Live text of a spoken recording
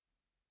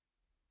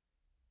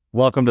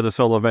Welcome to the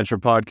Solo Venture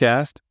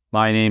Podcast.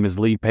 My name is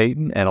Lee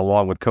Payton, and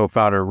along with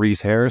co-founder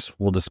Reese Harris,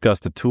 we'll discuss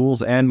the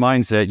tools and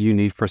mindset you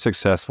need for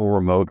successful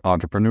remote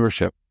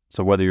entrepreneurship.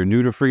 So whether you're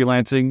new to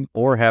freelancing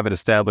or have an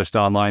established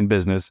online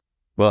business,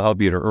 we'll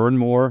help you to earn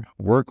more,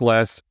 work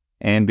less,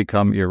 and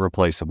become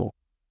irreplaceable.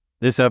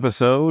 This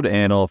episode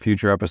and all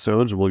future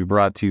episodes will be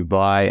brought to you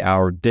by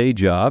our day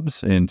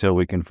jobs until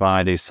we can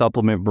find a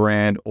supplement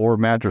brand or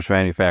mattress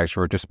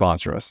manufacturer to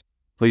sponsor us.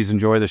 Please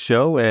enjoy the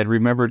show and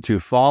remember to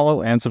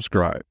follow and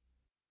subscribe.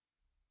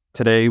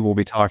 Today, we'll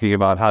be talking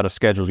about how to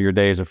schedule your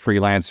day as a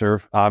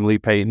freelancer. I'm Lee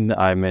Payton.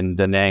 I'm in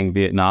Da Nang,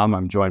 Vietnam.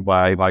 I'm joined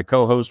by my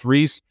co-host,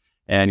 Reese,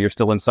 and you're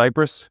still in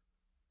Cyprus?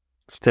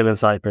 Still in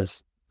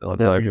Cyprus.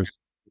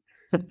 Yeah.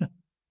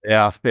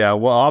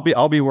 Well,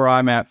 I'll be where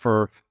I'm at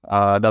for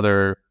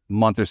another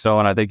month or so,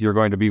 and I think you're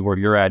going to be where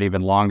you're at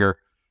even longer.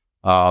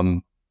 I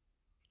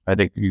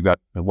think you've got,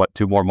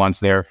 2 more months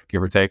there,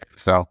 give or take.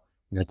 So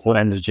that's what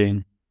end of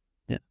June.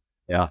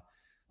 Yeah.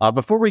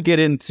 Before we get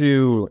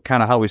into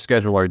kind of how we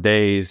schedule our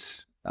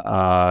days,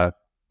 I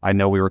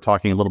know we were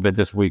talking a little bit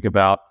this week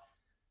about,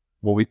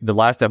 the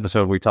last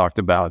episode we talked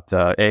about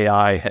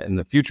AI and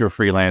the future of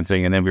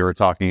freelancing, and then we were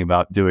talking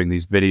about doing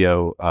these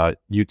video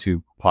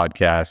YouTube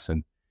podcasts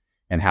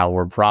and how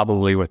we're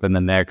probably within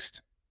the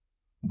next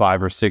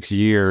 5 or 6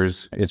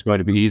 years, it's going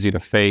to be easy to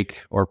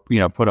fake or,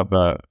 put up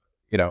a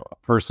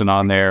person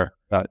on there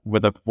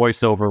with a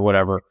voiceover or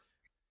whatever.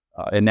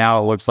 And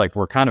now it looks like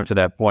we're kind of to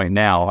that point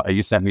now.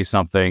 You sent me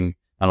something,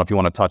 I don't know if you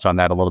want to touch on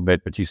that a little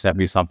bit, but you sent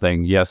me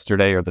something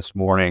yesterday or this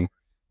morning,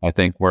 I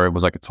think, where it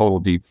was like a total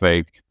deep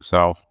fake.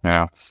 So,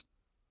 yeah.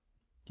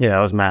 Yeah,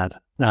 I was mad.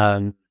 It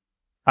was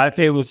an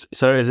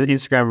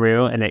Instagram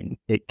reel, and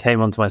it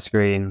came onto my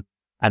screen,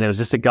 and it was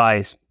just a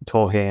guy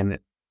talking, and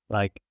it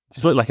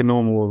just looked like a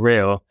normal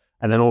reel.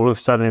 And then all of a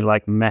sudden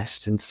it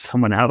meshed into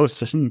someone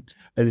else. And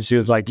she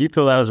was like, "You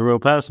thought that was a real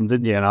person,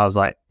 didn't you?" And I was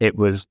like, it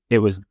was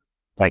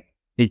like,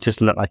 he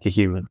just looked like a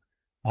human.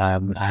 I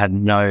had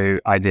no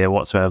idea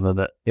whatsoever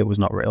that it was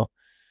not real.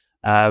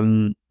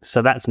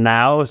 So that's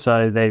now.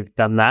 So they've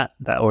done that.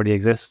 That already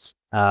exists.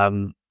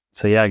 So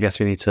yeah, I guess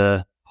we need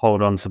to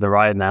hold on for the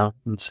ride now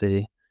and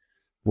see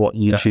what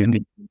YouTube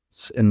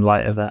needs in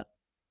light of that.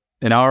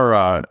 And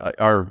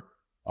our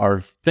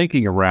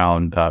thinking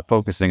around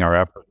focusing our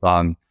efforts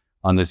on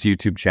this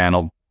YouTube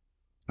channel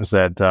is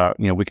that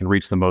we can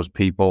reach the most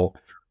people,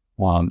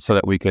 so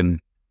that we can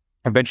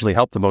eventually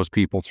help the most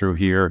people through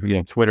here.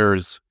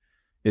 Twitter's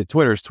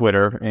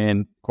Twitter,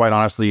 and quite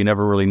honestly, you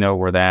never really know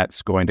where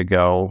that's going to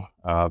go.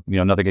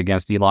 Nothing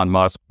against Elon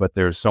Musk, but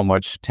there's so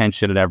much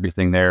tension and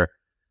everything there.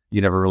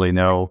 You never really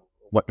know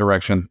what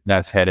direction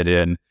that's headed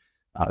in.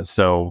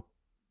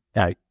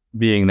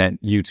 Being that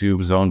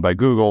YouTube is owned by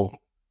Google,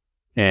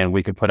 and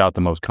we could put out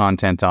the most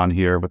content on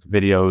here with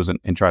videos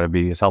and try to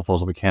be as helpful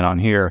as we can on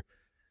here,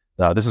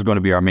 this is going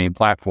to be our main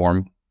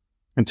platform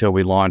until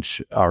we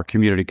launch our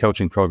community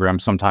coaching program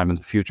sometime in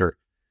the future.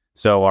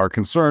 So our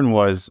concern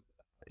was,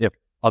 if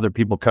other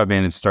people come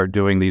in and start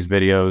doing these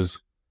videos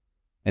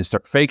and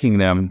start faking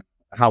them,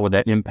 how would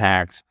that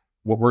impact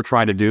what we're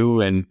trying to do,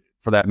 and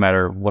for that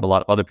matter, what a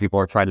lot of other people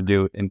are trying to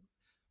do? And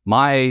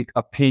my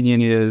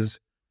opinion is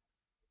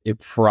it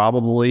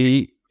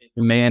probably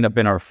may end up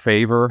in our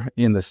favor,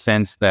 in the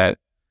sense that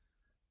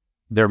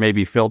there may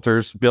be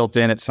filters built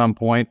in at some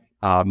point.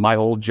 My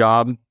old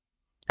job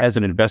as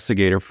an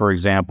investigator, for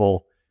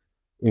example,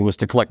 it was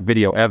to collect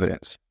video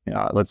evidence.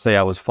 Let's say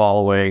I was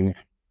following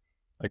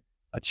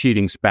a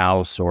cheating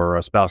spouse, or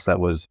a spouse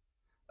that was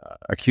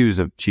accused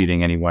of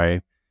cheating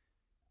anyway.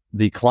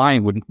 The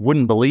client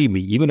wouldn't believe me,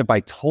 even if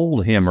I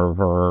told him or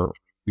her,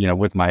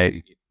 with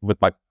my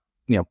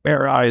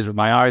bare eyes or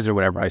my eyes or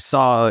whatever, I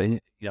saw,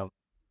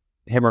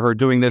 him or her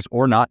doing this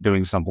or not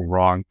doing something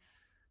wrong.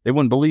 They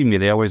wouldn't believe me.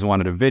 They always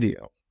wanted a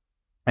video.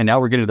 And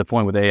now we're getting to the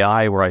point with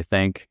AI where I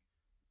think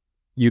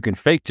you can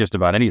fake just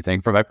about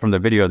anything. From the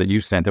video that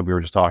you sent that we were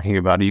just talking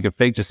about, you can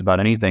fake just about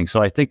anything.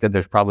 So I think that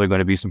there's probably going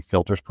to be some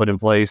filters put in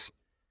place.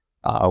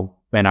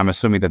 And I'm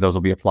assuming that those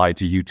will be applied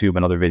to YouTube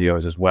and other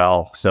videos as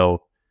well.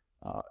 So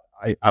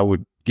I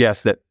would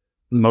guess that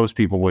most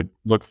people would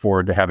look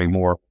forward to having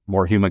more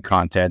human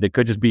content. It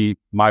could just be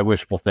my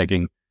wishful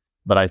thinking,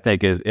 but I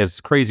think as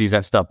crazy as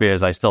that stuff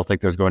is, I still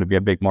think there's going to be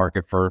a big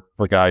market for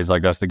guys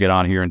like us to get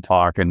on here and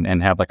talk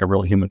and have a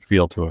real human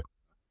feel to it.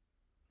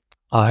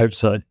 I hope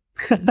so.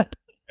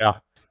 Yeah.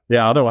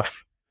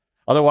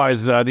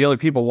 Otherwise, the other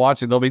people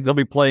watching, they'll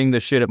be playing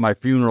this shit at my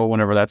funeral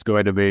whenever that's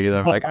going to be.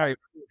 They're like, "Hey,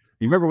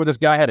 you remember when this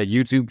guy had a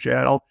YouTube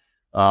channel?"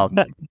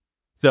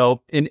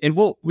 So, and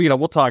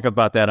we'll talk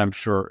about that, I'm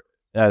sure,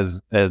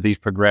 as these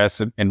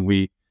progress and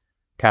we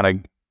kind of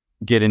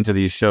get into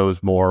these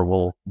shows more.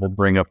 We'll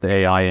bring up the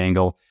AI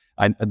angle.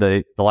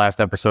 The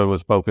last episode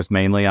was focused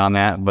mainly on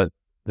that, but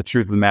the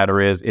truth of the matter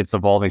is, it's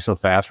evolving so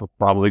fast, we're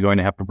probably going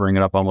to have to bring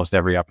it up almost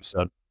every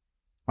episode.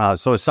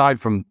 So aside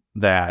from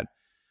that,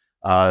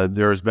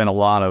 there's been a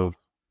lot of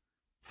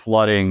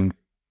flooding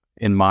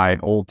in my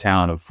old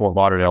town of Fort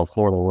Lauderdale,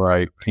 Florida, where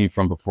I came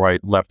from before I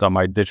left on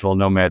my digital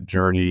nomad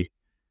journey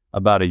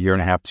about 1.5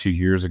 years, 2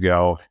 years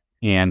ago.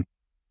 And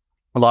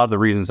a lot of the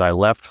reasons I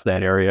left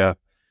that area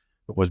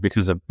was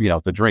because of,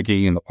 the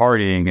drinking and the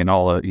partying and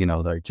all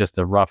the, just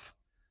the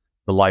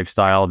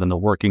lifestyle, then the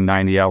working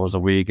 90 hours a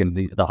week and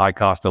the high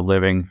cost of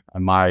living.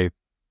 And my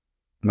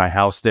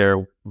house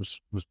there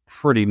was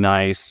pretty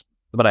nice,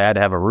 but I had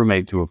to have a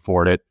roommate to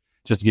afford it.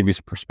 Just to give you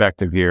some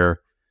perspective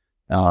here.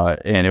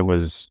 And it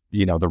was,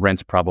 the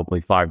rent's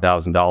probably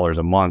 $5,000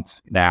 a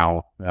month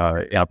now,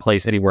 in a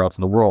place anywhere else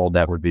in the world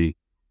that would be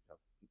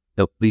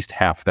at least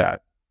half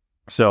that.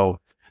 So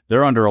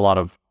they're under a lot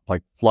of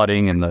like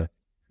flooding, and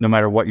no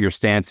matter what your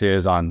stance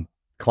is on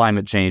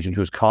climate change and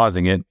who's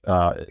causing it,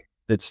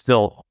 it's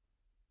still,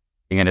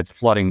 and it's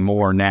flooding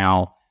more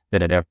now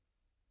than it ever.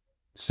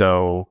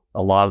 So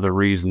a lot of the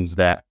reasons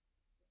that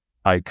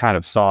I kind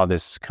of saw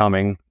this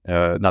coming,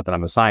 not that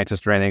I'm a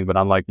scientist or anything, but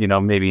I'm like,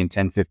 maybe in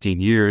 10, 15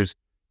 years,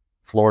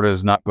 Florida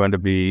is not going to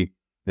be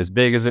as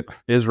big as it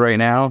is right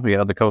now.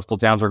 The coastal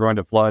towns are going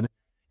to flood.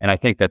 And I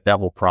think that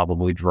will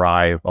probably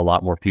drive a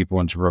lot more people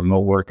into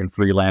remote work and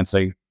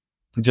freelancing,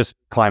 just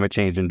climate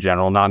change in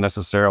general, not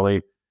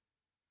necessarily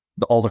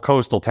all the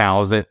coastal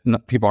towns that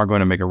people aren't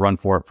going to make a run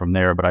for it from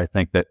there. But I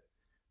think that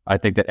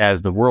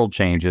as the world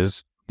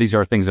changes, these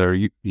are things that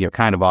are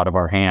kind of out of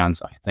our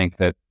hands. I think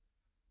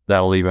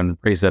that'll even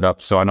raise that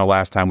up. So I know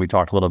last time we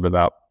talked a little bit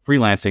about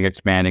freelancing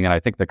expanding, and I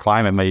think the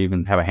climate may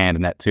even have a hand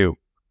in that too.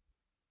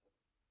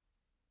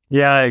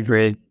 Yeah, I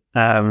agree.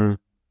 And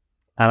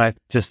I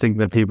just think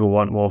that people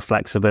want more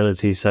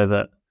flexibility so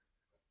that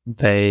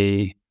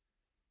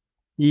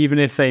even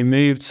if they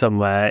moved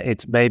somewhere,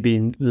 it's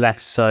maybe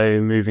less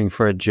so moving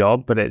for a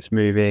job, but it's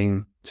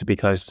moving to be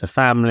close to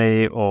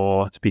family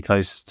or to be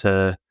close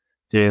to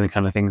doing the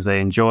kind of things they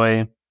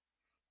enjoy,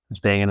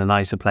 just being in a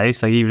nicer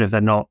place. Like even if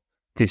they're not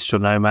digital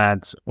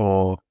nomads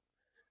or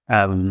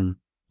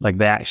like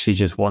they actually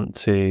just want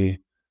to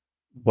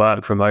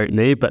work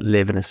remotely, but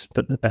live in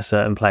a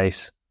certain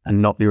place and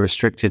not be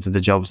restricted to the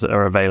jobs that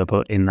are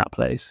available in that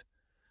place.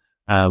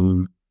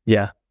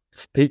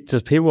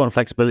 Just people want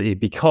flexibility,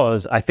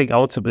 because I think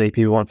ultimately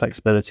people want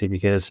flexibility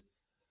because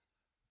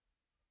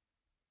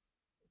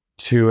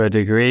to a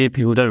degree,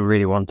 people don't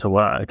really want to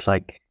work.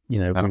 Like, we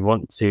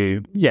want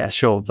to,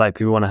 like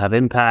people want to have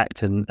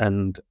impact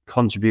and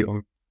contribute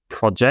on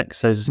projects,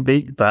 so to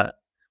speak, but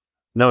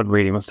no one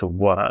really wants to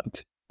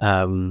work.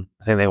 I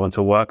think they want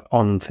to work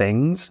on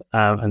things.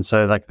 And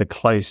so like the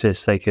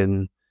closest they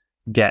can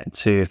get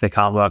to, if they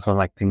can't work on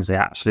like things they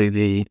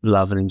absolutely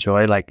love and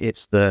enjoy, like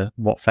it's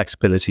what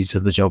flexibility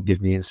does the job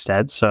give me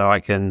instead, so I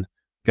can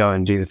go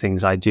and do the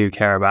things I do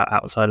care about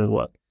outside of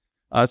work.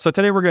 So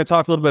today we're going to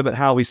talk a little bit about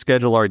how we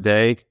schedule our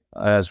day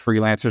as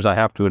freelancers. I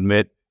have to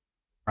admit,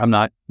 I'm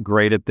not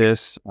great at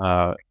this.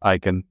 I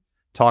can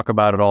talk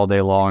about it all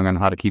day long on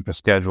how to keep a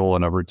schedule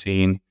and a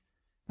routine.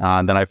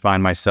 And then I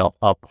find myself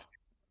up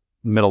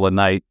middle of the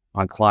night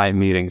on client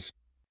meetings.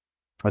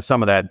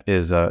 Some of that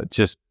is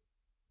just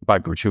by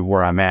virtue of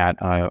where I'm at.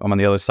 I'm on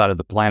the other side of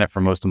the planet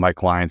for most of my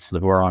clients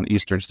who are on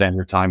Eastern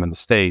Standard Time in the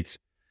States.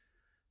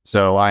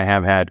 So I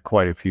have had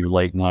quite a few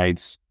late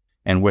nights.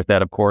 And with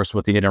that, of course,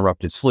 with the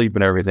interrupted sleep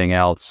and everything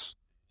else,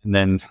 and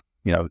then,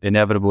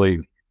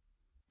 inevitably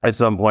at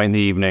some point in the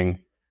evening,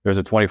 there's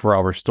a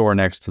 24-hour store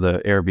next to the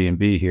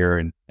Airbnb here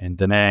in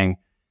Da Nang.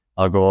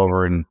 I'll go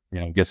over and,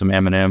 get some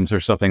M&Ms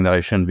or something that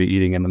I shouldn't be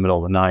eating in the middle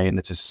of the night. And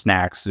it's just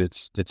snacks.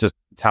 It's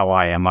how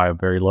I am. I have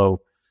very low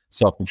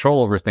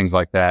self-control over things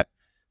like that.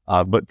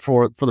 But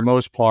for the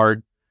most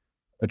part,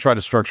 I try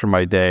to structure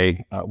my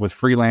day. With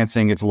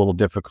freelancing, it's a little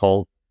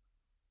difficult,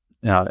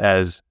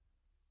 as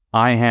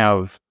I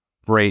have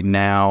right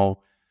now,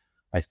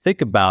 I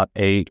think about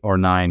 8 or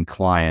 9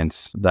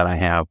 clients that I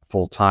have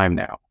full time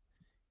now.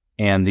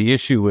 And the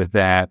issue with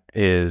that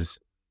is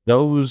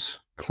those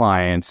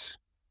clients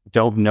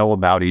don't know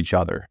about each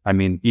other. I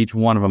mean, each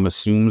one of them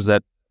assumes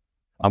that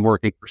I'm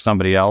working for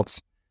somebody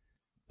else,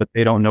 but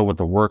they don't know what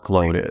the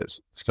workload is.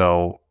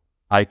 So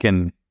I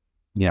can,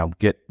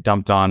 get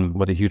dumped on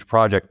with a huge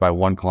project by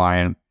one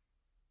client,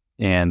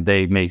 and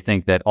they may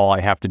think that all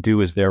I have to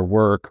do is their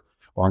work,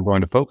 or I'm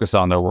going to focus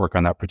on their work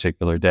on that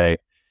particular day.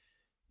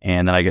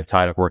 And then I get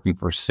tired of working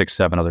for 6,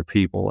 7 other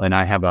people. And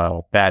I have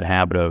a bad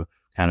habit of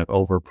kind of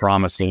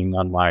over-promising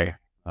on my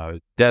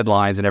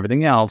deadlines and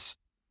everything else,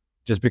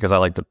 just because I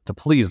like to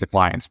please the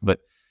clients. But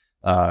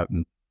I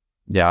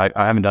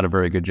haven't done a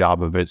very good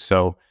job of it.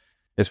 So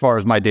as far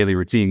as my daily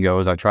routine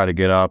goes, I try to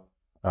get up.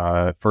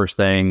 First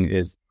thing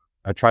is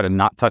I try to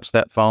not touch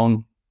that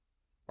phone.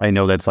 I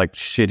know that's like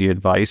shitty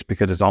advice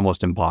because it's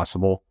almost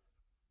impossible.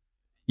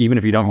 Even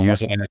if you don't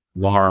use an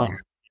alarm.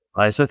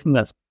 I think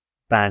that's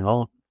bang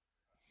on.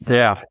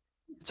 Yeah.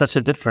 Such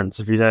a difference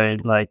if you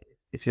don't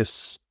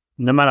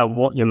no matter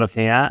what you're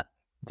looking at,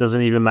 it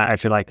doesn't even matter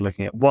if you're like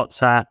looking at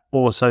WhatsApp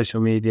or social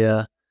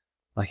media.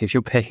 Like if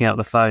you're picking up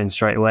the phone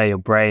straight away, your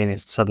brain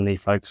is suddenly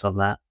focused on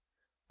that.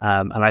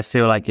 And I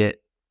feel like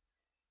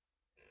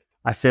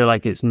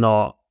it's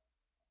not,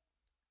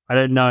 I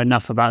don't know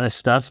enough about this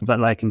stuff, but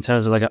like in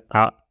terms of like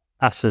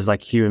us as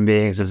like human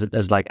beings,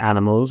 as like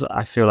animals,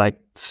 I feel like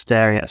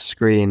staring at a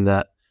screen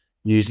that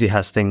usually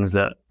has things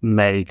that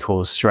may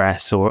cause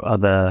stress or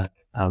other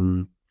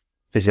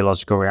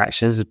physiological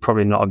reactions is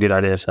probably not a good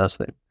idea first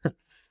thing.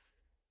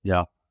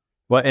 Yeah.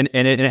 Well, and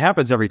it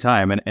happens every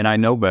time, and I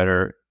know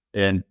better,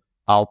 and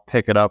I'll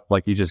pick it up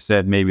like you just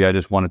said. Maybe I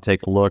just want to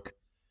take a look,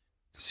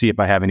 see if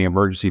I have any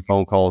emergency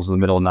phone calls in the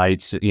middle of the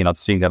night.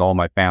 Seeing that all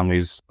my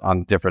family's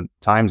on different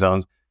time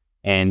zones,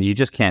 and you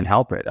just can't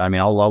help it. I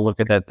mean, I'll look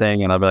at that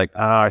thing and I'll be like,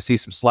 I see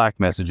some Slack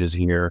messages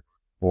here,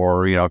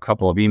 or a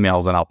couple of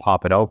emails, and I'll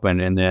pop it open,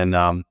 and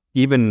then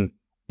even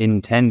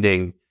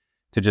intending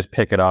to just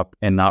pick it up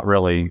and not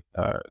really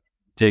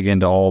dig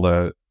into all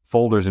the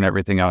folders and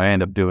everything, I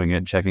end up doing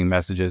it, checking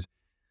messages.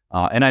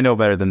 And I know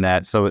better than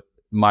that. So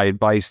my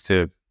advice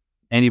to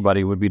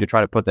anybody would be to try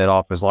to put that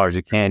off as long as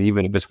you can,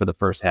 even if it's for the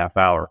first half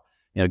hour.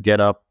 Get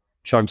up,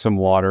 chug some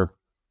water,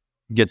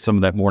 get some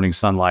of that morning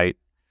sunlight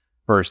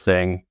first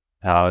thing,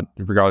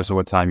 regardless of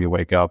what time you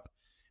wake up.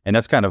 And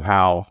that's kind of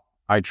how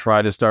I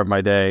try to start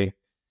my day.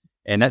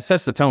 And that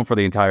sets the tone for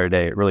the entire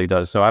day. It really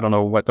does. So I don't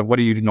know, what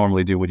do you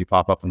normally do when you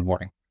pop up in the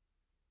morning?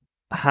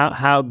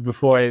 How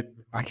before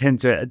I get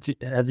into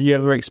it, have you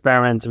ever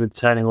experimented with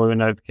turning all your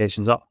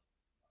notifications off?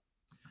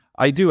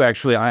 I do,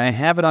 actually. I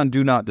have it on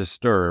Do Not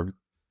Disturb.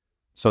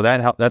 So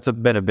that's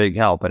been a big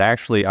help. But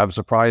actually, I'm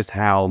surprised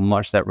how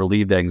much that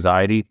relieved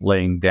anxiety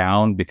laying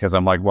down, because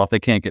I'm like, well, if they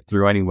can't get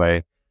through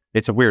anyway,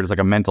 it's like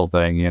a mental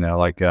thing,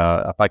 like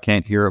if I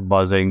can't hear it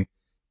buzzing.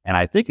 And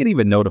I think it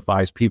even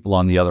notifies people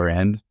on the other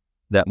end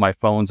that my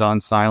phone's on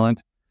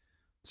silent.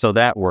 So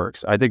that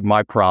works. I think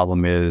my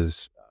problem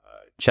is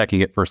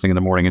checking it first thing in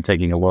the morning and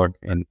taking a look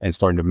and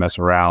starting to mess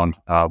around.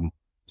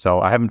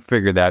 So I haven't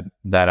figured that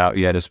out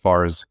yet as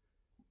far as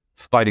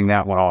fighting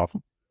that one off.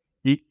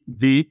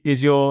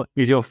 Is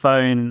your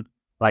phone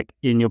like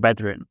in your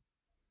bedroom?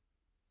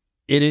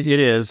 It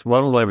is. Well,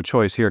 I don't really have a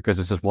choice here because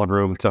it's just one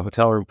room. It's a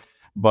hotel room.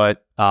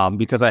 But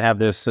because I have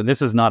this, and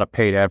this is not a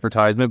paid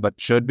advertisement, but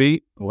should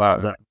be.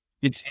 Wow,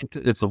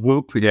 it's a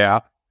Whoop, yeah.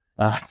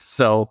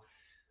 So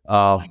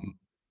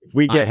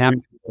we get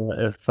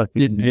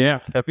fucking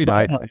that'd be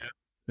nice.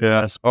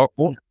 Yeah,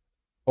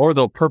 or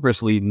they'll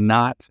purposely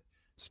not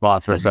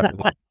sponsor us.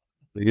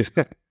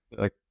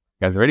 Like,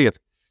 guys are idiots.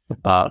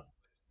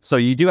 So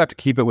you do have to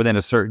keep it within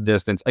a certain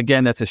distance.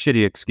 Again, that's a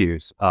shitty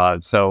excuse.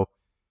 So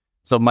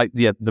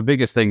the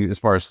biggest thing as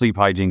far as sleep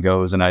hygiene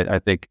goes, and I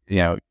think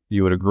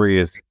you would agree,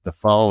 is the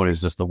phone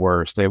is just the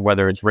worst.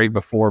 Whether it's right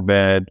before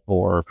bed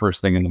or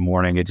first thing in the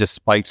morning, it just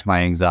spikes my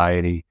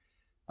anxiety.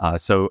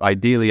 So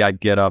ideally, I'd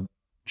get up,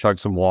 chug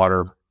some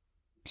water,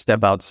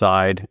 step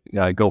outside,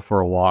 go for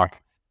a walk,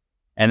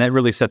 and that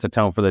really sets a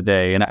tone for the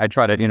day. And I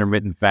try to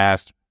intermittent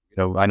fast.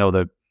 I know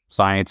the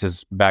science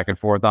is back and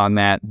forth on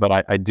that,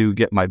 but I do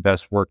get my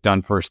best work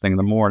done first thing in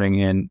the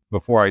morning. And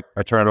before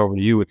I turn it over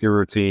to you with your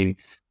routine,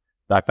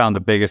 I found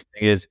the biggest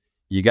thing is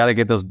you got to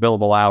get those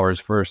billable hours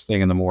first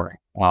thing in the morning.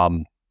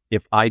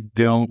 If I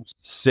don't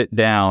sit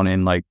down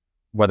and, like,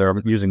 whether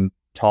I'm using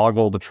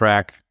Toggle to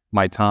track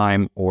my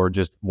time or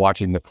just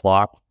watching the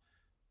clock,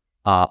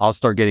 I'll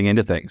start getting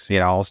into things.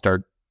 I'll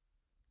start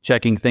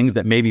checking things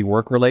that may be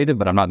work related,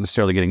 but I'm not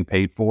necessarily getting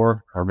paid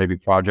for, or maybe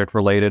project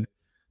related.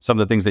 Some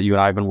of the things that you and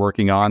I have been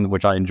working on,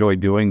 which I enjoy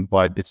doing,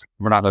 but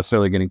we're not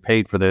necessarily getting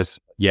paid for this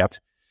yet.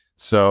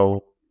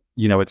 So,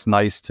 it's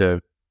nice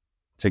to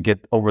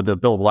get over the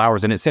billable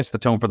hours, and it sets the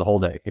tone for the whole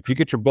day. If you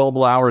get your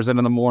billable hours in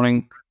the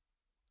morning,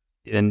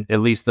 and at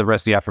least the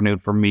rest of the afternoon,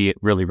 for me, it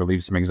really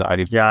relieves some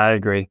anxiety. Yeah, I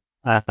agree.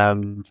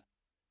 Going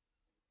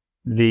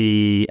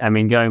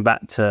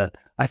back to,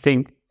 I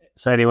think,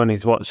 so anyone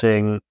who's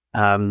watching,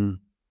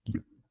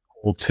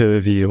 or two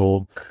of you,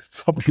 or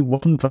probably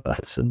one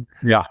person.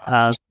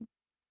 Yeah.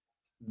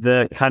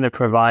 The kind of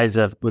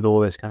proviso with all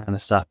this kind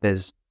of stuff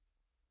is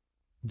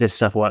this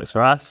stuff works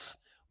for us.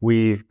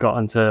 We've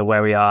gotten to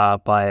where we are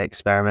by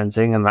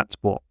experimenting, and that's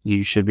what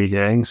you should be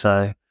doing.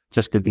 So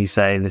just because we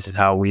say this is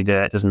how we do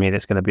it doesn't mean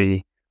it's going to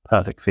be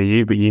perfect for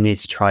you, but you need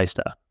to try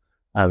stuff.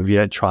 If you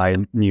don't try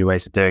new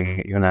ways of doing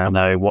it, you're going to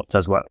know what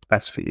does work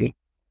best for you.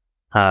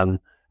 And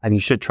you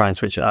should try and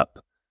switch it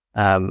up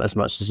as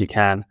much as you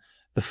can.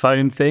 The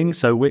phone thing.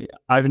 So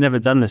I've never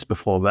done this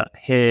before, but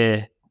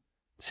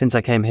since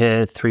I came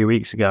here 3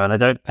 weeks ago, and I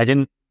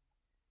don't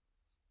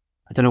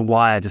know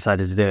why I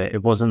decided to do it.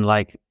 It wasn't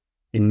like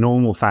in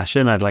normal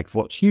fashion. I'd like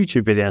watch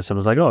YouTube videos. Someone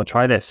was like, "Oh,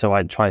 try this," so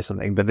I'd try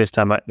something. But this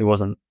time it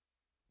wasn't.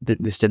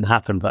 This didn't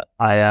happen. But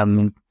I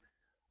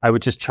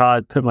would just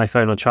put my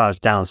phone on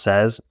charge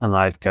downstairs, and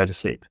I'd go to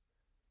sleep.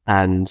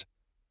 And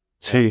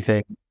two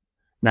things.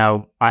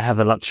 Now I have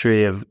the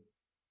luxury of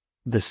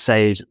the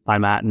stage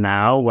I'm at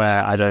now,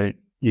 where I don't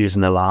use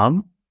an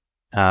alarm,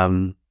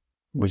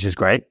 which is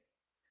great.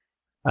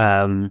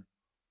 That's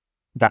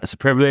a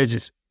privilege.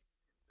 It's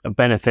a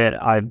benefit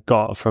I've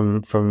got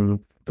from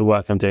the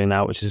work I'm doing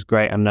now, which is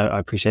great. I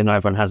appreciate not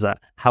everyone has that.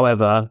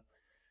 However,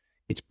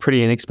 it's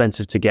pretty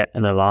inexpensive to get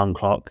an alarm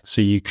clock,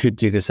 so you could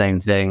do the same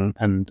thing.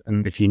 And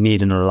if you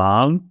need an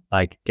alarm,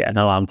 like, get an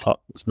alarm clock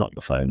that's not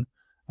your phone,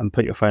 and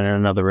put your phone in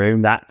another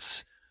room.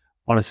 That's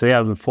honestly,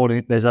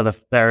 there's other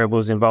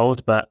variables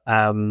involved, but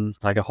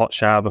like a hot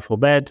shower before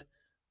bed,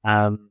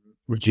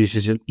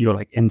 reduces your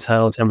like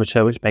internal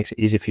temperature, which makes it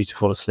easier for you to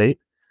fall asleep.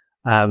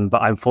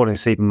 But I'm falling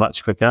asleep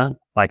much quicker,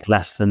 like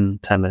less than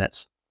 10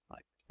 minutes.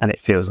 And it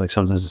feels like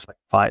sometimes it's like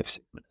 5-6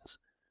 minutes,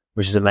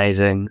 which is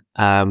amazing.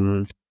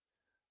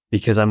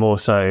 Because I'm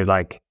also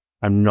like,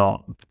 I'm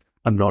not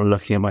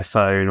looking at my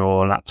phone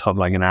or laptop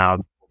like an hour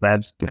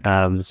bed,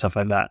 stuff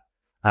like that.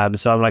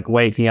 So I'm like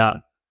waking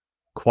up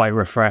quite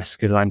refreshed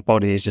because my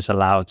body is just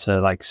allowed to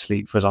like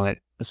sleep for as long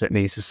as it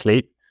needs to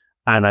sleep.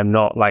 And I'm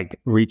not like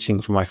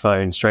reaching for my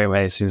phone straight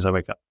away as soon as I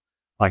wake up.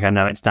 Like I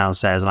know it's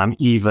downstairs, and I'm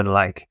even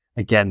like,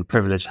 again,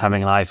 privileged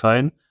having an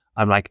iPhone.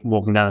 I'm like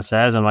walking down the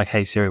stairs. I'm like,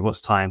 hey Siri,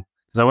 what's time?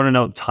 Because I want to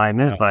know what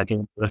time is, but I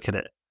don't look at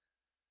it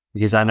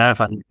because I know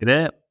if I look at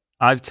it,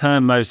 I've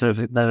turned most of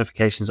the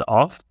notifications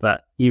off.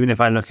 But even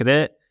if I look at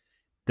it,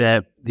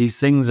 these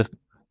things are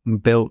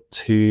built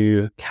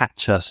to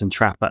catch us and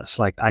trap us.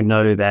 Like I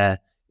know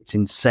it's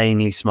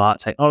insanely smart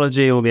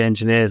technology. All the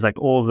engineers, like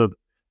all the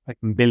like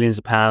billions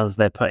of pounds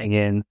they're putting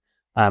in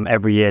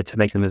every year to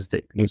make them as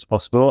addictive as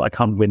possible. I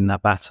can't win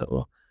that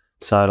battle.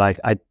 So like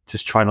I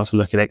just try not to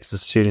look at it because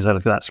as soon as I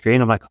look at that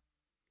screen, I'm like,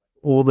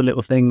 all the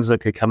little things that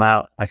could come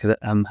out, I could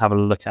have a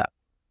look at.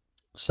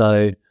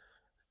 So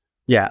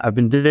yeah, I've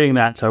been doing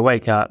that. So I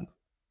wake up,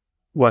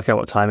 work out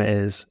what time it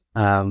is.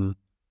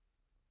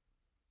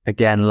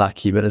 Again,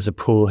 lucky, but there's a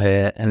pool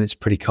here and it's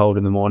pretty cold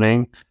in the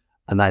morning.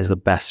 And that is the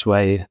best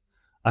way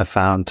I've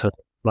found to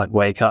like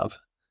wake up.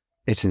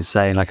 It's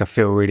insane. Like I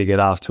feel really good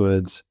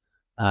afterwards.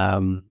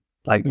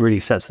 Like really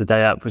sets the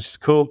day up, which is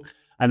cool.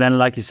 And then,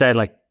 like you said,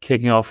 like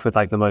kicking off with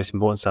like the most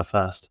important stuff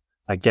first,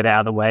 like get it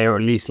out of the way, or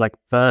at least like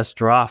first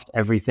draft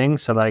everything.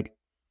 So like,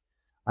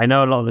 I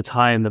know a lot of the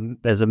time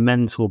there's a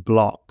mental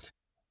block.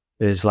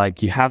 There's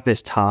like, you have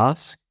this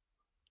task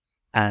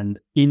and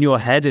in your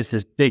head is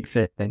this big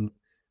thing.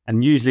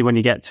 And usually when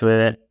you get to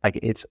it, like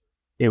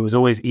it was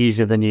always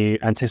easier than you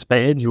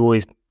anticipated. You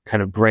always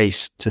kind of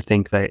braced to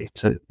think that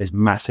it's this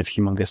massive,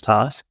 humongous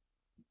task.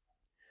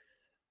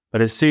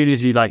 But as soon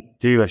as you like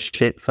do a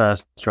shit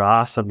first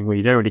draft, something where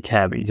you don't really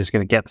care, but you're just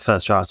going to get the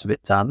first draft of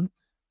it done,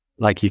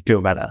 like you feel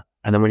better.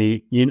 And then when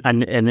you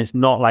and it's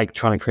not like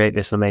trying to create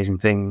this amazing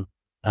thing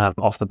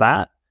off the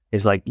bat.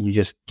 It's like you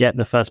just get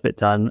the first bit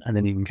done, and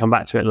then you can come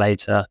back to it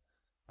later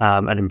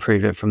and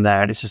improve it from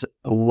there. And it's just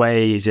a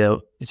way easier.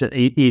 It's an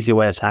easier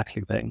way of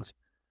tackling things.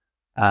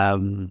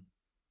 And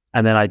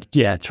then I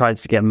tried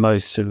to get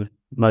most of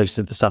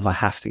the stuff I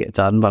have to get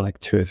done by like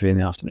 2 or 3 in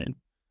the afternoon.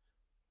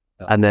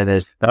 And then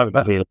there's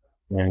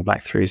going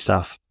back through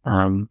stuff.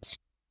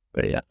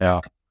 But yeah.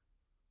 Now,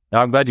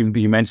 I'm glad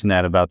you mentioned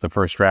that about the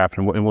first draft,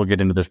 and we'll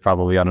get into this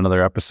probably on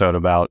another episode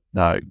about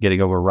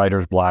getting over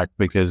writer's block,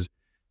 because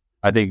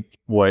I think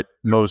what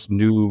most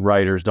new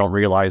writers don't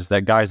realize,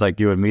 that guys like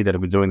you and me that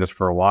have been doing this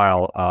for a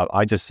while,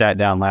 I just sat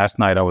down last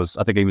night. I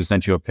think I even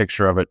sent you a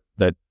picture of it,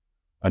 that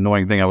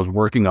annoying thing I was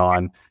working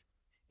on,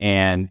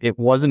 and it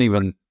wasn't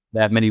even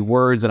that many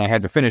words, and I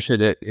had to finish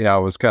it. I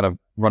was kind of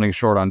running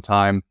short on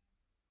time.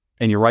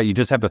 And you're right, you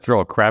just have to throw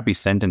a crappy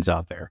sentence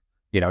out there.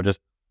 Just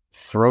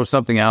throw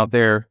something out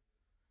there,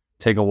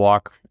 take a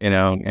walk,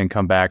 and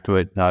come back to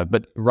it.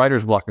 But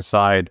writer's block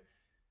aside,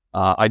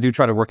 I do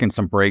try to work in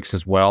some breaks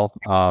as well.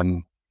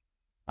 I'm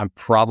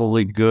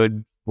probably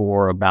good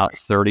for about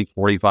 30,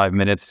 45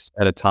 minutes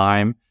at a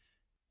time.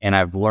 And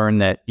I've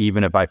learned that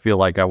even if I feel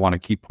like I want to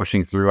keep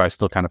pushing through, I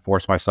still kind of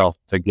force myself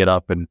to get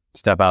up and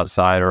step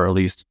outside, or at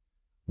least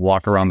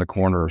walk around the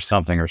corner or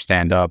something, or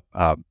stand up.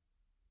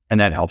 And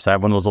that helps. I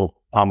have one of those little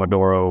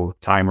Pomodoro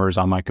timers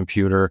on my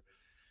computer,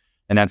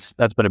 and that's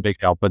been a big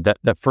help. But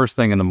that first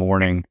thing in the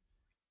morning,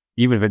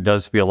 even if it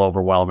does feel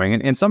overwhelming,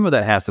 and some of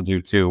that has to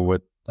do too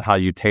with how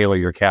you tailor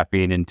your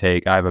caffeine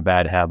intake. I have a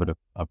bad habit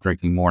of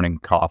drinking morning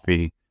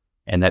coffee,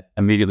 and that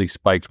immediately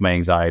spikes my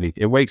anxiety.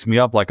 It wakes me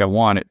up like I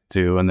want it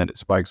to, and then it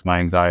spikes my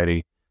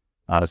anxiety.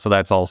 So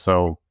that's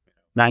also...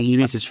 Now you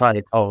need to try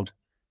the cold.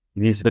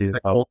 You need to do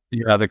the cold.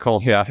 Yeah, the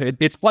cold. Yeah,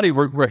 it's funny.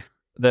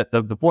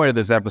 The point of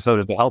this episode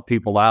is to help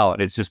people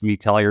out. It's just me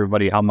telling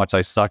everybody how much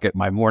I suck at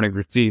my morning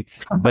routine.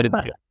 But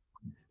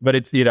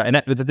it's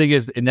and the thing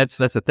is, and that's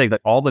the thing,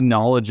 that all the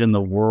knowledge in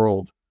the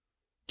world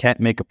can't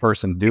make a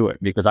person do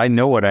it, because I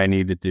know what I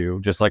need to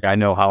do, just like I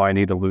know how I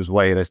need to lose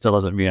weight. It still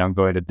doesn't mean I'm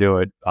going to do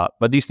it.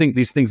 But these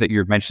things that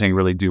you're mentioning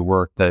really do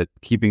work. That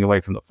keeping away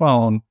from the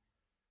phone,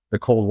 the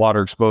cold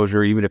water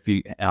exposure, even if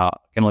you can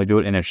only do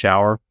it in a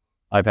shower.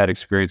 I've had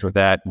experience with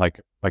that, like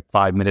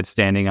 5 minutes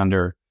standing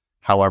under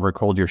however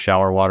cold your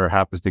shower water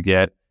happens to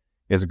get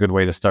is a good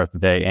way to start the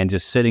day, and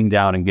just sitting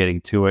down and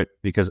getting to it.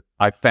 Because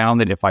I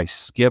found that if I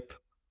skip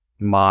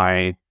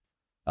my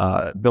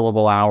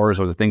billable hours,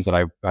 or the things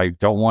that I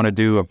don't want to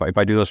do, if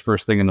I do this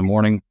first thing in the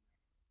morning,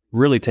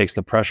 really takes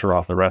the pressure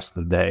off the rest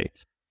of the day.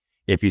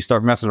 If you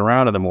start messing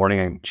around in the morning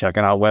and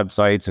checking out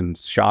websites and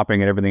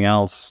shopping and everything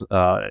else,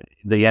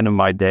 the end of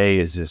my day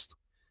is just,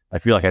 I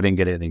feel like I didn't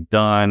get anything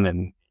done,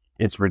 and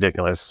it's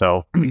ridiculous.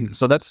 So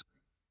that's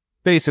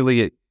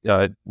basically it.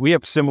 We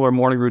have similar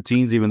morning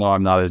routines, even though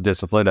I'm not as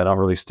disciplined. I don't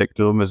really stick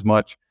to them as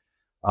much.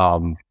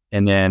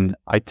 And then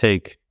I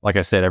take, like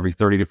I said, every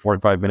 30 to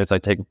 45 minutes, I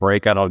take a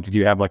break. I don't, do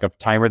you have like a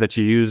timer that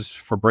you use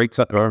for breaks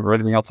or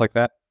anything else like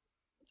that?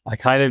 I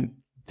kind of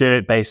do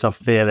it based off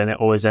feel, and it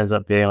always ends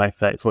up being like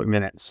 30, 40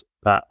 minutes.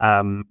 But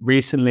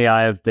recently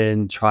I have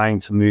been trying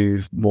to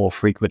move more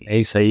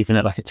frequently. So even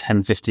at like a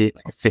 10, 50,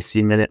 like a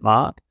 15-minute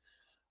mark,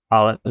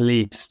 I'll at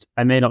least,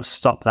 I may not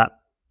stop that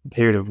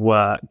period of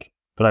work,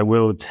 but I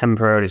will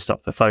temporarily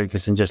stop the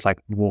focus and just like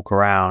walk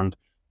around,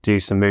 do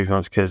some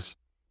movements. Because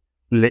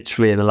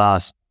literally in the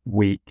last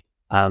week,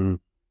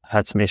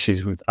 had some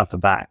issues with upper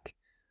back.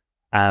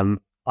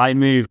 I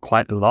move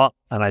quite a lot,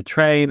 and I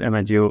train, and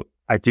I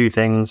do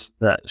things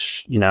that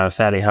are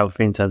fairly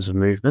healthy in terms of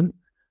movement.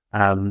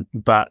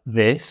 But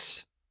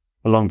this,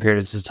 for long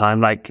periods of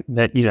time, like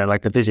that,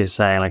 like the physio is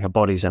saying, like our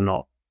bodies are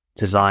not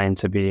designed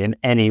to be in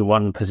any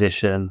one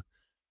position.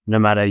 No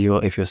matter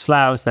if you're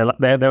slouched,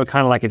 they're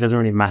kind of like, it doesn't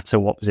really matter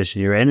what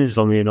position you're in as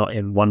long as you're not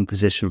in one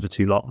position for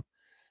too long.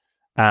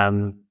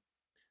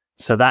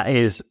 So that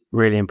is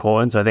really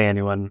important. So I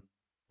think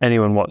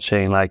anyone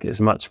watching, like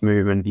as much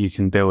movement you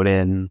can build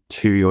in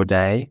to your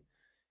day,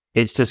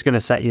 it's just going to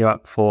set you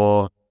up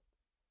for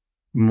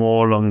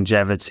more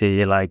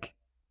longevity. Like,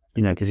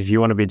 because if you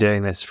want to be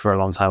doing this for a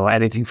long time or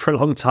anything for a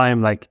long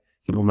time, like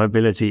your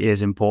mobility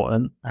is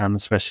important,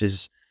 especially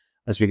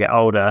as we get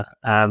older.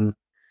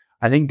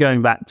 I think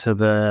going back to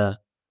the,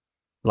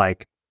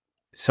 like,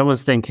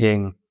 someone's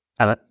thinking,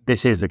 and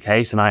this is the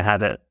case, and I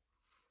had it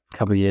a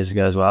couple of years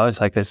ago as well.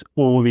 It's like there's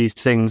all these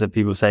things that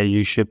people say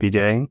you should be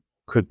doing,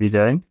 could be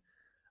doing.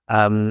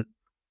 And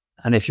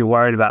if you're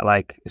worried about,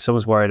 like, if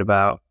someone's worried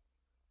about,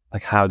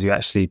 like, how do you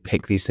actually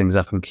pick these things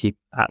up and keep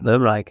at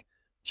them, like,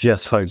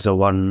 just focus on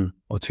one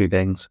or two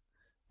things.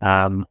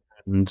 And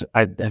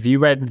have you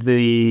read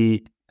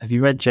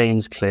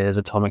James Clear's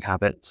Atomic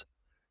Habits?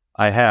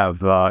 I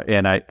have,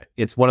 and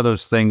it's one of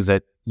those things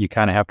that you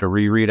kind of have to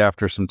reread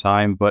after some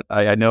time. But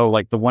I know,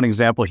 like, the one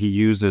example he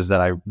uses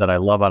that I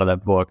love out of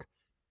that book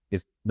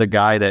is the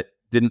guy that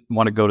didn't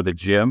want to go to the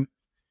gym,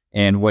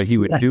 and what he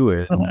would do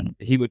is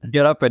he would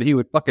get up and he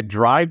would fucking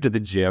drive to the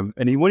gym,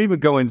 and he wouldn't even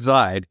go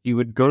inside. He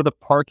would go to the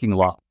parking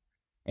lot,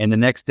 and the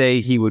next day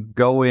he would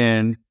go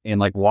in and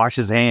like wash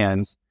his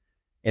hands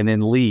and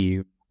then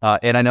leave.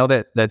 And I know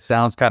that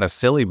sounds kind of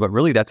silly, but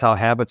really that's how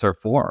habits are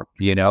formed.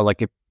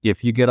 Like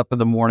if you get up in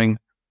the morning,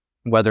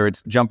 whether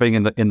it's jumping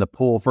in the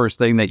pool first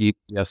thing that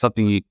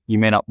something you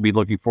may not be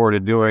looking forward to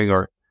doing,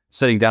 or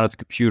sitting down at the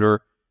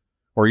computer,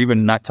 or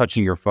even not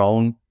touching your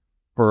phone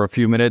for a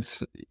few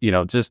minutes,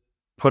 just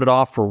put it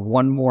off for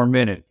one more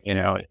minute,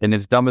 and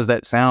as dumb as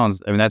that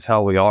sounds, I mean, that's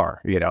how we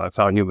are, that's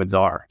how humans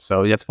are.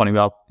 So that's funny.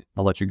 I'll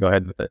let you go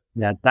ahead with it.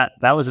 Yeah,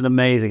 that was an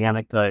amazing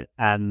anecdote.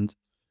 And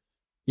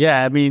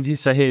yeah, I mean,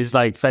 he's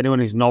like, for anyone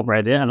who's not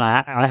read it, and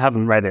I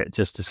haven't read it,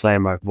 just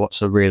disclaimer, I've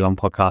watched a really long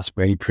podcast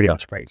where he pretty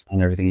much breaks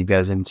down everything he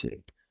goes into.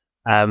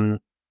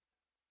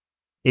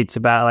 It's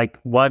about, like,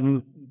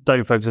 one,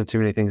 don't focus on too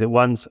many things at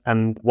once,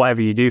 and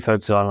whatever you do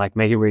focus on, like,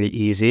 make it really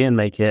easy and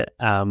make it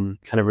kind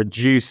of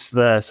reduce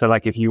so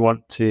like if you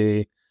want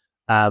to,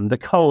 the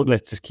cold,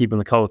 let's just keep on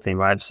the cold theme,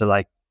 right? So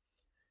like,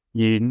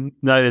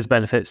 there's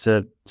benefits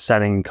to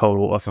setting cold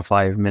water for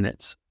 5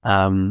 minutes,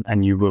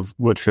 and you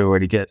would feel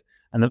really good.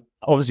 And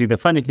obviously the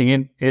funny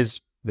thing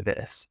is with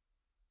this,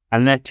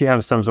 unless you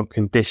have some sort of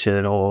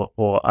condition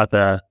or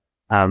other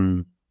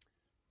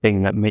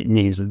thing that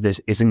means that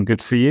this isn't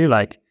good for you,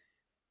 like,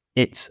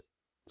 it's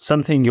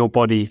something your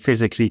body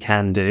physically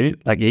can do.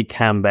 Like, it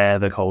can bear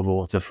the cold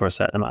water for a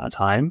certain amount of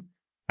time,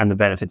 and the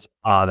benefits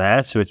are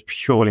there. So it's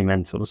purely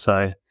mental.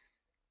 So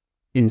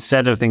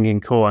instead of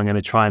thinking, cool, I'm going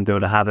to try and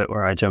build a habit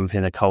where I jump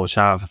in a cold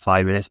shower for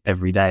 5 minutes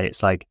every day,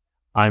 it's like,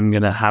 I'm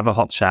going to have a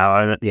hot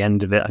shower, and at the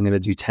end of it, I'm going to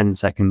do 10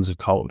 seconds of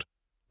cold.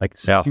 Like,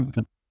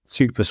 super,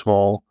 super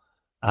small,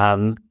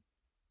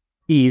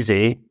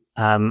 easy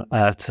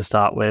to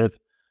start with.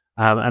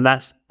 And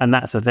that's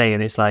the thing.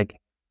 And it's like,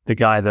 the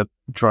guy that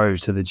drove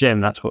to the gym,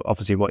 that's what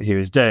he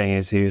was doing,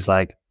 is he was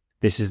like,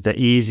 this is the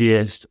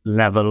easiest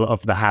level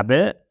of the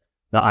habit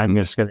that I'm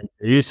just going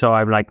to do. So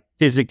I'm like,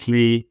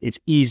 physically, it's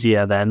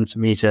easier then for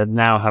me to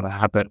now have a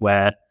habit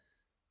where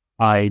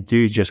I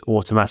do just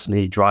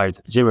automatically drive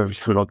to the gym,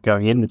 if you're not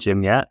going in the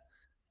gym yet.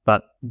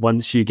 But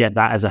once you get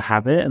that as a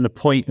habit, and the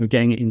point of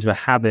getting it into a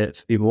habit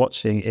for people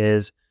watching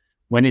is,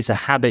 when it's a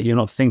habit, you're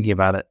not thinking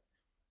about it.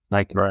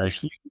 Like, Right.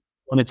 If you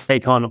want to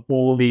take on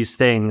all these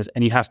things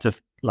and you have to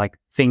like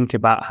think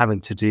about having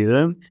to do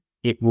them,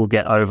 it will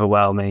get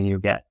overwhelming. You'll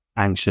get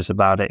anxious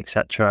about it,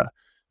 etc.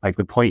 Like,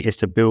 the point is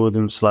to build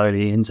them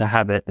slowly into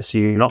habits, so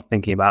you're not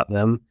thinking about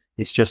them.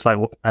 It's just like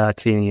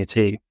cleaning your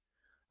teeth.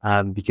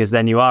 Because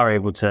then you are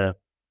able to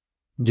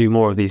do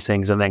more of these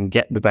things and then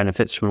get the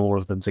benefits from all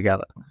of them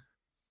together.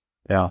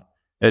 Yeah.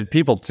 And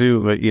people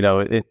too,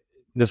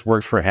 this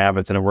works for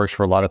habits, and it works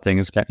for a lot of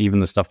things, even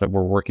the stuff that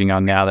we're working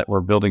on now that we're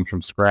building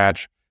from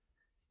scratch.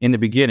 In the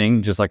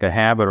beginning, just like a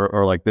habit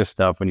or like this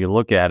stuff, when you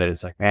look at it,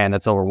 it's like, man,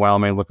 that's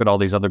overwhelming. Look at all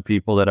these other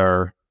people that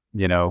are,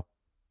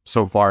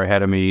 so far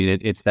ahead of me.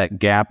 It's that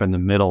gap in the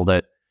middle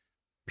that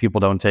people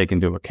don't take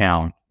into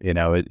account.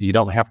 You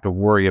don't have to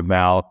worry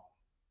about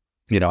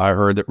I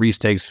heard that Reese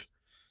takes,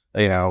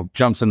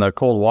 jumps in the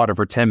cold water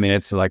for 10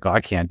 minutes. So like, oh,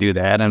 I can't do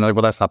that. And I'm like,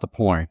 well, that's not the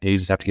point. You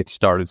just have to get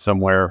started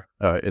somewhere.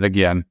 And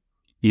again,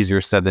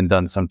 easier said than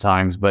done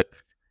sometimes, but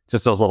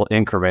just those little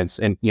increments.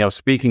 And,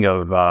 speaking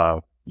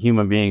of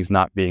human beings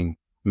not being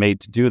made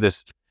to do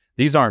this,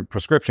 these aren't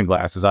prescription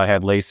glasses. I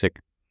had LASIK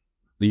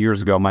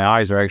years ago. My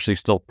eyes are actually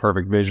still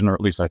perfect vision, or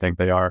at least I think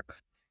they are.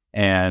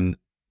 And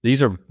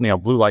these are,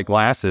 blue light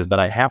glasses that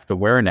I have to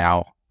wear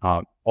now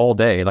all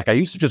day. Like I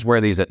used to just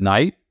wear these at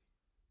night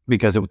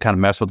because it would kind of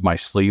mess with my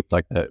sleep,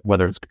 like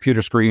whether it's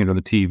computer screen or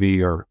the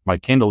TV or my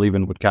Kindle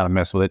even would kind of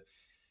mess with it.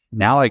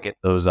 Now I get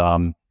those,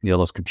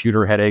 those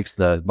computer headaches,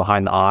 the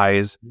behind the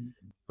eyes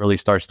really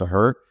starts to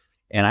hurt.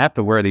 And I have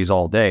to wear these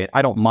all day.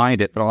 I don't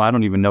mind it, but I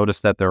don't even notice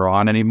that they're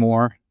on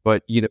anymore.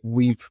 But,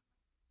 we've,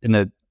 in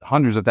the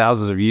hundreds of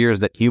thousands of years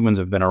that humans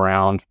have been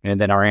around, and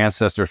then our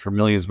ancestors for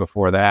millions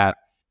before that,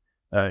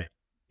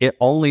 it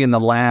only in the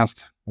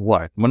last,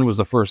 when was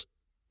the first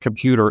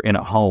computer in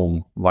a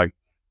home? Like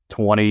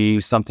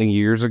 20 something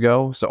years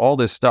ago. So all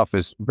this stuff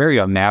is very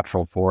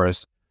unnatural for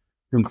us,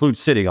 to include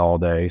sitting all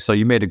day. So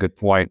you made a good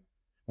point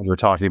when we were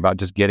talking about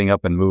just getting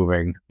up and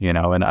moving,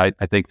 and I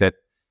think that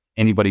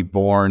anybody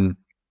born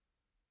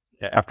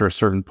after a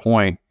certain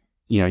point,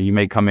 you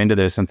may come into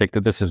this and think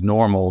that this is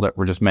normal, that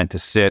we're just meant to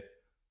sit,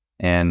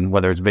 and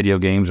whether it's video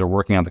games or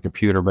working on the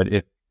computer, but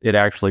it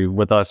actually,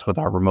 with us, with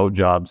our remote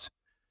jobs,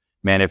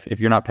 man, if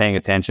you're not paying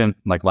attention,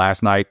 like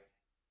last night,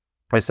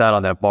 I sat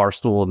on that bar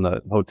stool in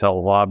the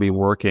hotel lobby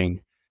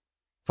working,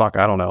 I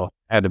don't know,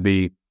 had to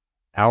be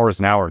hours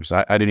and hours.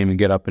 I didn't even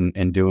get up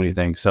and do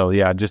anything. So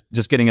yeah,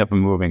 just getting up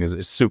and moving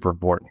is super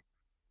important.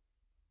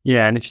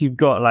 Yeah. And if you've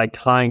got like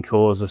client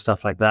calls or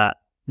stuff like that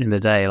in the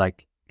day,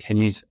 like,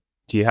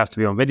 do you have to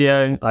be on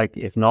video? Like,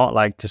 if not,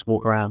 like just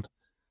walk around.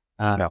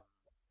 No.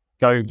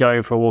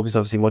 Going for a walk is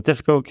obviously more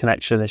difficult,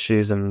 connection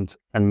issues and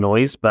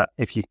noise, but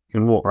if you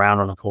can walk around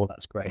on a call,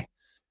 that's great.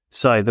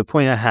 So the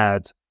point I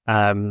had,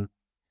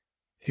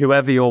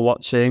 whoever you're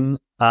watching,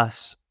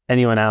 us,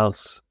 anyone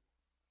else,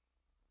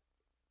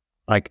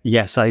 like,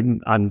 yes,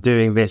 I'm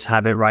doing this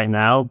habit right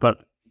now,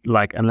 but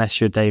like,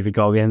 unless you're David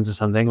Goggins or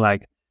something,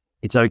 like,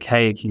 it's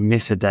okay if you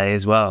miss a day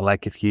as well.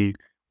 Like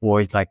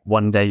or like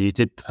one day you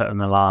did put an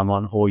alarm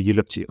on, or you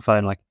looked at your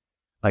phone,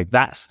 like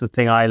that's the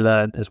thing I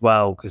learned as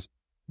well. Because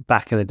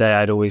back in the day,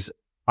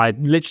 I'd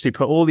literally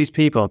put all these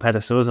people on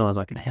pedestals, and I was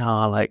like,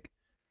 yeah, like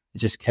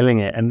just killing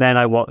it. And then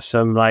I watched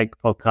some like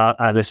podcast,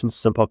 I listened to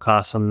some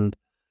podcasts, and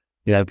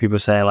people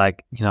say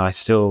like, I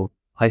still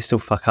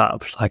fuck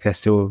up. Like I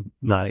still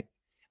like,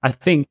 I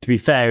think to be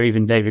fair,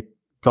 even David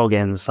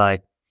Goggins,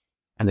 like,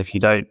 and if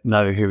you don't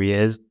know who he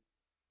is,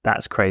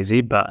 that's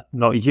crazy, but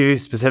not you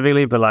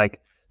specifically, but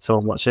like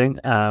someone watching.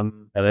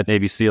 And that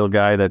Navy SEAL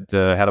guy that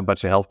had a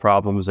bunch of health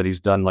problems, that he's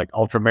done like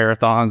ultra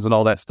marathons and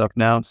all that stuff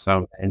now.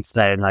 So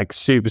insane, like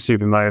super,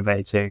 super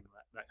motivating,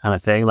 that kind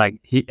of thing.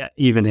 Like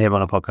even him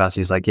on a podcast,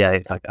 he's like, yeah,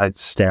 like I'd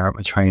stare at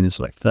my trainers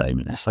for like 30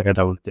 minutes. Like I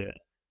don't want to do it.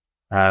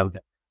 And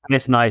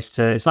it's nice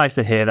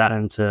to hear that,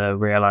 and to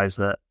realize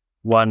that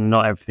one,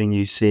 not everything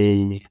you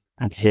see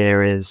and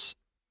hear is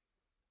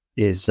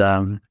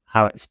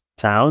how it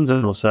sounds,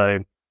 and also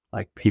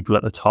like people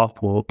at the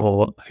top or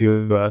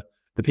who are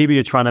the people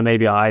you're trying to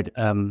maybe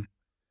kind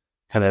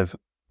of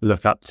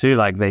look up to,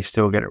 like they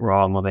still get it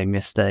wrong or they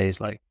miss days,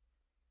 like,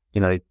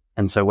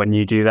 and so when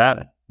you do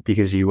that,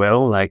 because you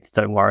will, like,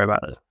 don't worry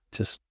about it,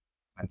 just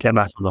get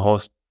back on the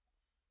horse.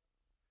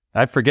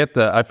 I forget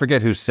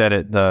who said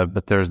it,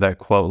 but there's that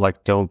quote,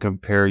 like, don't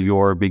compare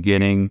your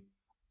beginning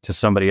to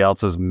somebody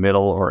else's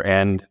middle or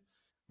end,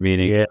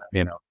 meaning,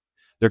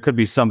 there could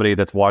be somebody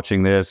that's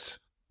watching this.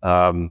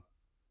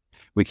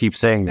 We keep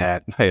saying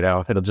that,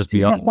 it'll just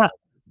be,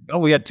 oh,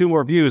 we had 2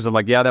 more views. I'm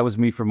like, yeah, that was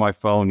me from my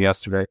phone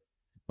yesterday.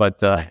 But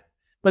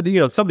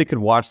somebody could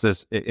watch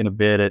this in a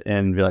bit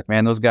and be like,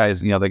 man, those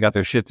guys, they got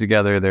their shit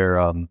together.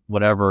 They're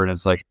whatever. And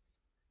it's like,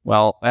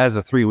 well, as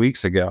of 3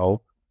 weeks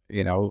ago,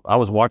 I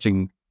was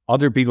watching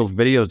other people's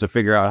videos to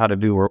figure out how to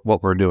do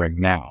what we're doing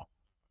now.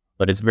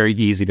 But it's very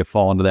easy to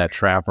fall into that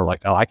trap. Or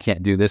like, oh, I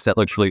can't do this. That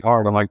looks really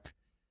hard. I'm like,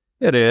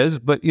 it is,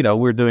 but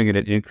we're doing it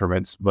in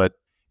increments. But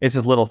it's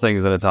just little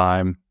things at a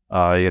time.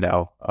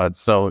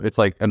 So it's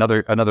like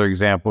another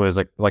example is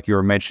like you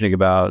were mentioning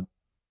about,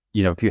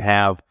 if you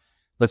have,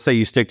 let's say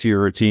you stick to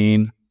your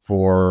routine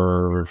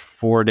for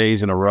 4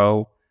 days in a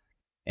row,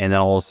 and then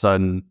all of a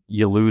sudden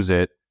you lose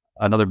it.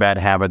 Another bad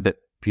habit that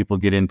people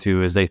get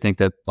into is they think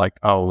that like,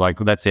 oh, like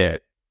that's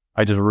it.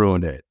 I just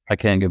ruined it. I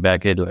can't get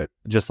back into it.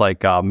 Just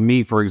like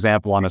me, for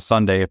example, on a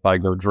Sunday, if I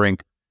go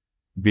drink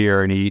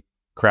beer and eat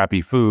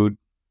crappy food,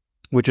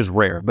 which is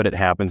rare, but it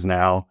happens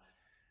now,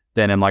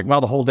 then I'm like,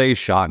 well, the whole day's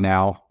shot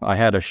now. I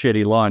had a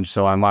shitty lunch,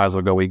 so I might as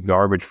well go eat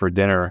garbage for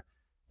dinner.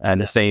 And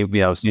the same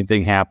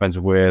thing happens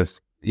with,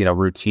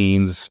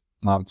 routines,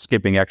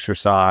 skipping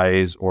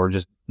exercise or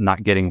just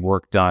not getting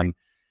work done.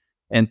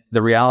 And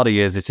the reality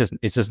is it's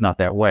just not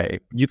that way.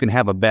 You can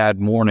have a bad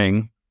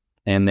morning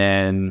and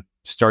then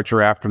start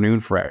your afternoon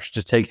fresh.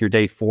 Just take your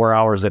day 4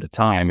 hours at a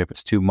time. If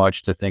it's too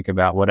much to think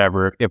about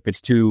whatever, if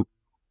it's too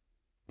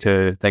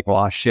to think,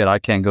 well, shit, I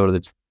can't go to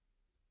the.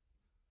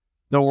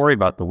 Don't worry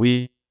about the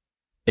week.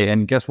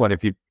 And guess what?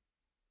 If you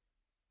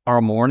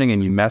tomorrow morning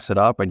and you mess it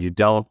up and you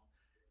don't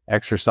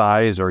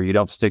exercise, or you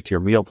don't stick to your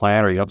meal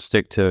plan, or you don't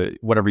stick to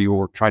whatever you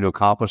were trying to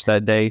accomplish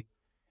that day,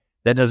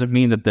 that doesn't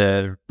mean that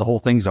the whole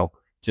thing's over.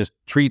 Just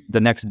treat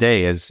the next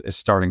day as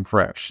starting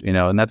fresh,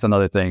 and that's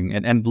another thing.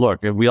 And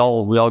look, we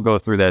all go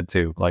through that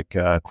too. Like,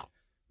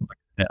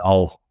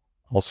 I'll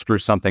screw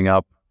something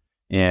up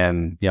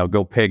and,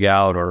 go pig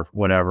out or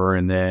whatever.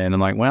 And then I'm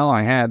like, well,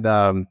 I had,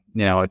 a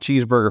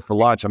cheeseburger for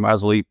lunch. I might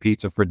as well eat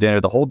pizza for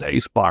dinner. The whole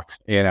day's fucked,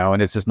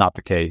 and it's just not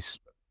the case.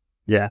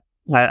 Yeah,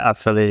 I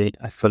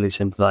fully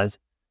sympathize.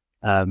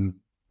 And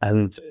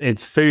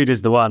it's food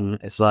is the one.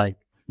 It's like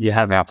you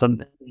have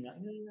something,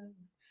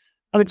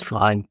 and it's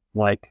fine.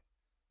 Like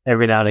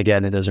every now and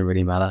again, it doesn't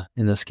really matter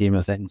in the scheme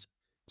of things.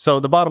 So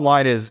the bottom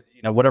line is,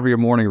 whatever your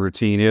morning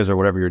routine is or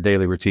whatever your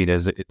daily routine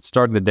is,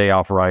 starting the day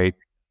off right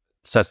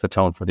sets the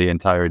tone for the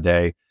entire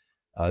day.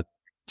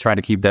 Trying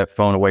to keep that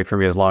phone away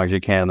from you as long as you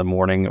can in the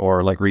morning,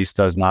 or like Reese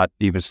does, not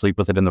even sleep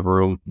with it in the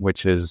room,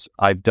 which is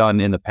I've done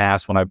in the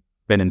past when I've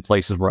been in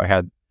places where I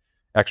had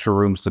extra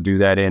rooms to do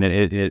that in, and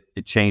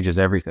it changes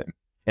everything.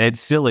 And it's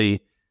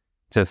silly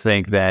to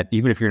think that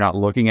even if you're not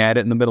looking at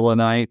it in the middle of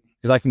the night,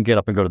 because I can get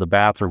up and go to the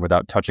bathroom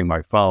without touching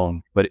my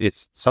phone, but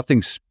it's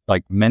something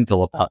like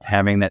mental about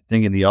having that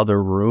thing in the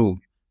other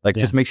room. Like,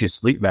 just makes you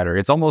sleep better.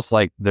 It's almost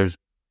like there's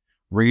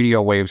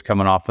radio waves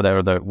coming off of that,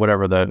 or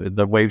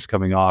the waves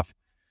coming off,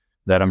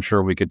 that I'm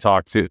sure we could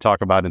talk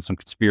about in some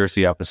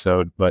conspiracy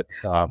episode. But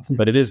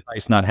it is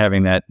nice not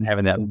having that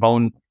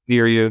phone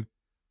near you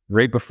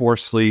right before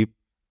sleep,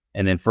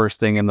 and then first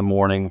thing in the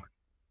morning.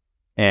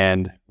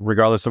 And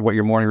regardless of what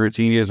your morning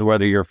routine is,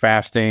 whether you're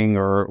fasting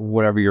or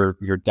whatever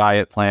your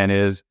diet plan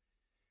is,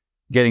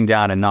 getting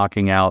down and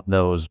knocking out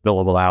those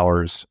billable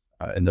hours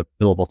and the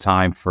billable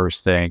time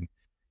first thing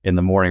in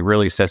the morning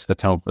really sets the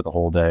tone for the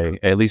whole day.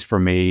 At least for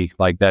me,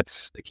 like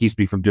it keeps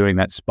me from doing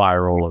that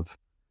spiral of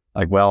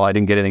like, well, I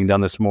didn't get anything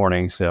done this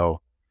morning, so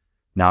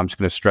now I'm just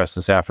going to stress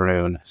this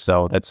afternoon.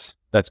 So that's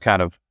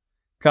kind of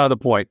the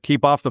point.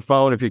 Keep off the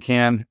phone if you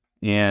can,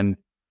 and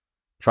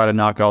try to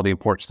knock all the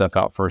important stuff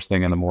out first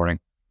thing in the morning.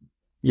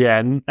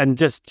 Yeah, and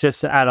just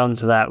to add on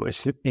to that,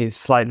 which is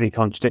slightly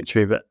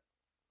contradictory, but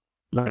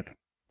like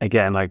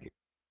again, like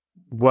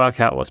work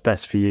out what's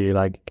best for you.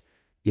 Like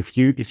if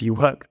you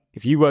work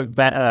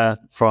better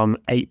from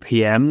 8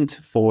 p.m.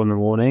 to 4 in the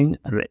morning,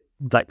 and it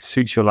like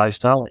suits your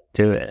lifestyle,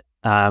 do it.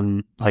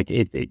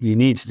 You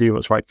need to do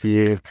what's right for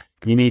you.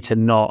 You need to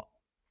not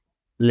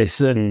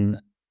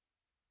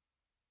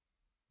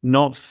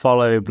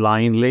follow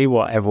blindly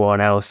what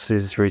everyone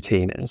else's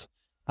routine is.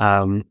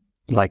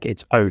 Like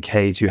it's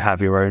okay to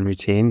have your own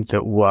routine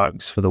that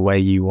works for the way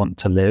you want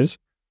to live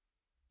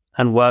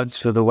and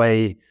works for the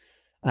way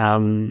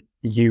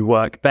you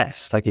work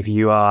best. Like if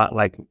you are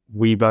like,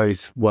 we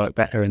both work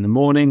better in the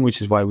morning,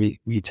 which is why we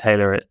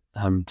tailor it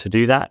to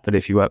do that. But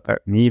if you work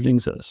better in the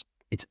evenings,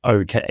 it's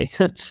okay.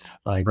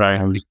 Like,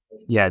 right.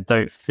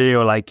 Don't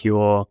feel like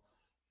you're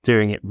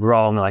doing it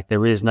wrong. Like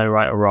there is no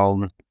right or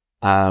wrong.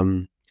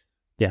 That's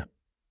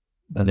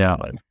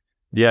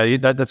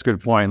a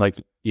good point.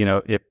 Like,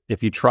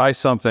 if you try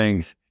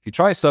something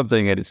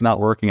and it's not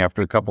working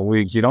after a couple of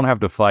weeks, you don't have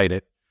to fight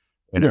it.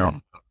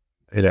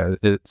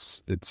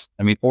 It's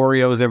I mean,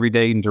 Oreos every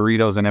day and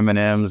Doritos and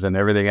M&Ms and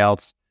everything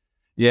else.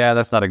 Yeah,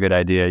 that's not a good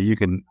idea. You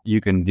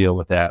can deal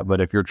with that.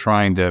 But if you're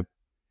trying to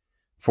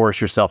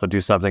force yourself to do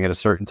something at a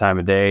certain time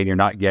of day and you're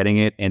not getting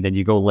it, and then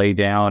you go lay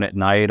down at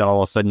night, and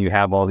all of a sudden you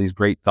have all these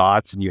great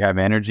thoughts and you have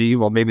energy,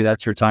 well, maybe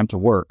that's your time to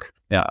work.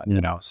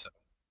 So.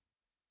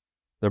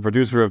 The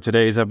producer of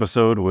today's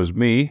episode was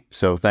me,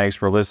 so thanks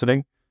for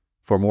listening.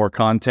 For more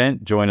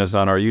content, join us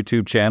on our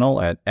YouTube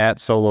channel at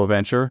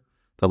 @SoloVenture.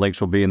 The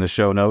links will be in the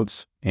show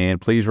notes. And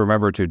please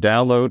remember to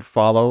download,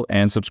 follow,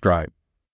 and subscribe.